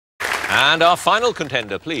And our final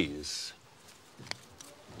contender, please.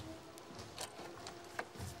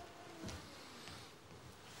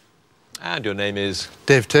 And your name is?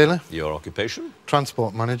 Dave Taylor. Your occupation?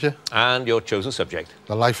 Transport manager. And your chosen subject?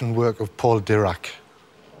 The life and work of Paul Dirac.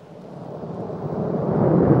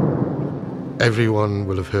 Everyone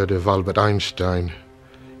will have heard of Albert Einstein,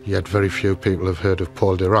 yet very few people have heard of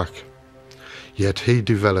Paul Dirac. Yet he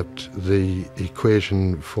developed the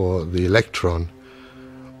equation for the electron,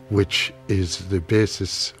 which is the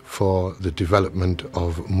basis for the development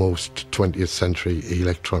of most 20th century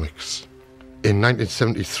electronics. In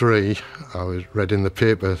 1973, I read in the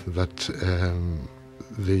paper that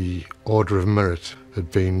the Order of Merit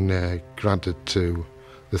had been granted to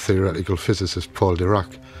the theoretical physicist Paul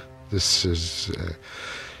Dirac. This has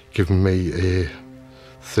given me a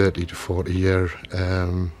 30 to 40 year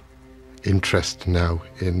interest now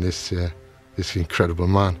in this incredible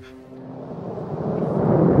man.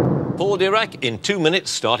 Paul Dirac in 2 minutes,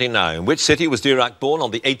 starting now. In which city was Dirac born on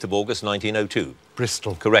the 8th of August 1902?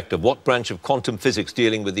 Bristol. Correct. Of what branch of quantum physics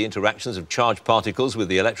dealing with the interactions of charged particles with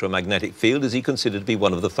the electromagnetic field is he considered to be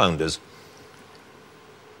one of the founders?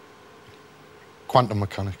 Quantum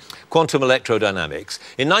mechanics. Quantum electrodynamics.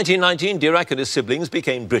 In 1919, Dirac and his siblings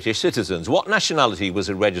became British citizens. What nationality was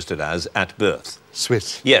he registered as at birth?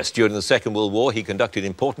 Swiss. Yes, during the Second World War, he conducted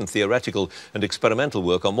important theoretical and experimental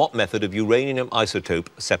work on what method of uranium isotope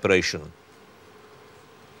separation?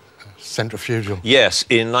 Centrifugal. Yes,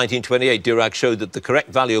 in 1928, Dirac showed that the correct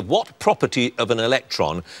value of what property of an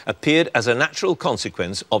electron appeared as a natural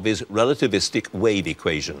consequence of his relativistic wave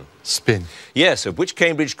equation? Spin. Yes, of which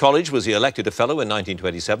Cambridge College was he elected a fellow in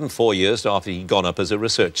 1927, 4 years after he'd gone up as a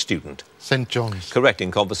research student? St. John's. Correct. In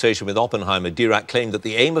conversation with Oppenheimer, Dirac claimed that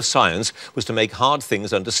the aim of science was to make hard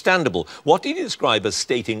things understandable. What did he describe as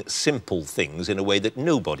stating simple things in a way that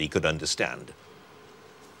nobody could understand?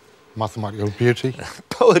 Mathematical beauty.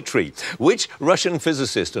 Poetry. Which Russian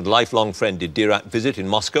physicist and lifelong friend did Dirac visit in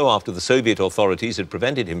Moscow after the Soviet authorities had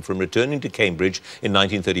prevented him from returning to Cambridge in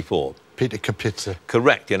 1934? Peter Kapitsa.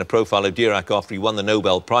 Correct. In a profile of Dirac after he won the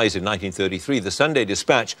Nobel Prize in 1933, the Sunday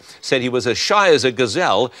Dispatch said he was as shy as a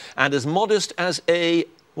gazelle and as modest as a...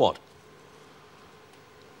 what?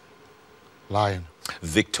 Lion.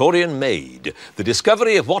 Victorian maid. The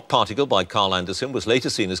discovery of what particle by Carl Anderson was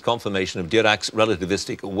later seen as confirmation of Dirac's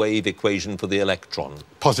relativistic wave equation for the electron?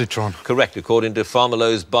 Positron. Correct. According to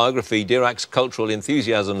Farmilo's biography, Dirac's cultural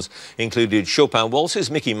enthusiasms included Chopin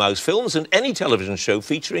waltzes, Mickey Mouse films and any television show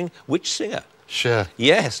featuring which singer? Cher.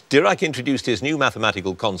 Yes, Dirac introduced his new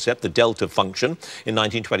mathematical concept, the delta function, in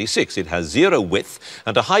 1926. It has zero width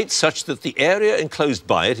and a height such that the area enclosed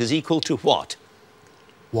by it is equal to what?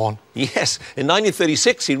 1. Yes. In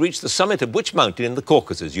 1936, he reached the summit of which mountain in the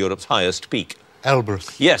Caucasus, Europe's highest peak?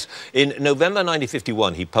 Elbrus. Yes. In November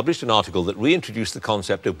 1951, he published an article that reintroduced the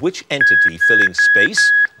concept of which entity filling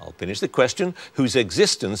space, I'll finish the question, whose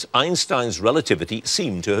existence Einstein's relativity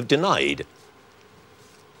seemed to have denied.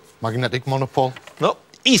 Magnetic monopole. No,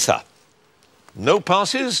 ether. No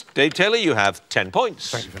passes. Dave Taylor, you have 10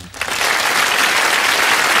 points. Thank you very much.